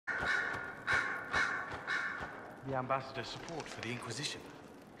the ambassador's support for the Inquisition?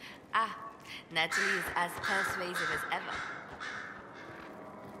 Ah, Natalie is as persuasive as ever.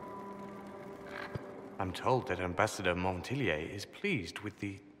 I'm told that Ambassador Montillier is pleased with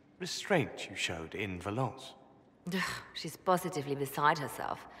the restraint you showed in Valence. She's positively beside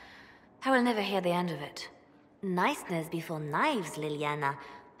herself. I will never hear the end of it. Niceness before knives, Liliana.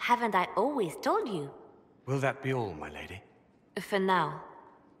 Haven't I always told you? Will that be all, my lady? For now.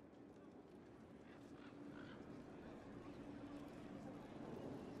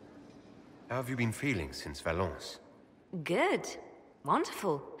 How have you been feeling since Valence? Good.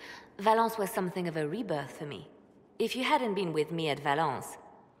 Wonderful. Valence was something of a rebirth for me. If you hadn't been with me at Valence,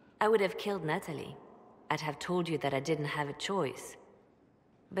 I would have killed Natalie. I'd have told you that I didn't have a choice.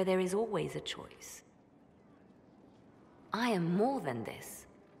 But there is always a choice. I am more than this.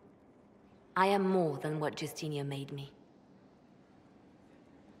 I am more than what Justinia made me.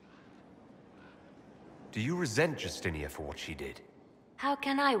 Do you resent Justinia for what she did? How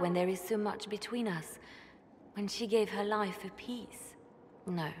can I when there is so much between us? When she gave her life for peace?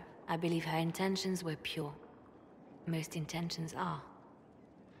 No, I believe her intentions were pure. Most intentions are.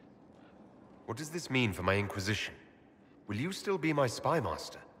 What does this mean for my Inquisition? Will you still be my spy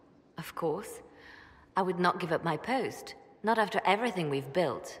master? Of course. I would not give up my post. Not after everything we've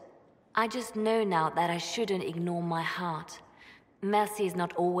built. I just know now that I shouldn't ignore my heart. Mercy is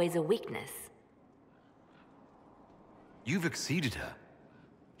not always a weakness. You've exceeded her.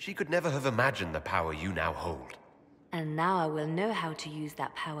 She could never have imagined the power you now hold. And now I will know how to use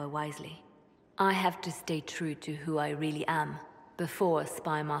that power wisely. I have to stay true to who I really am, before a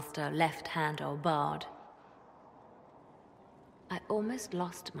spy master left hand or barred. I almost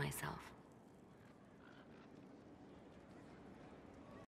lost myself.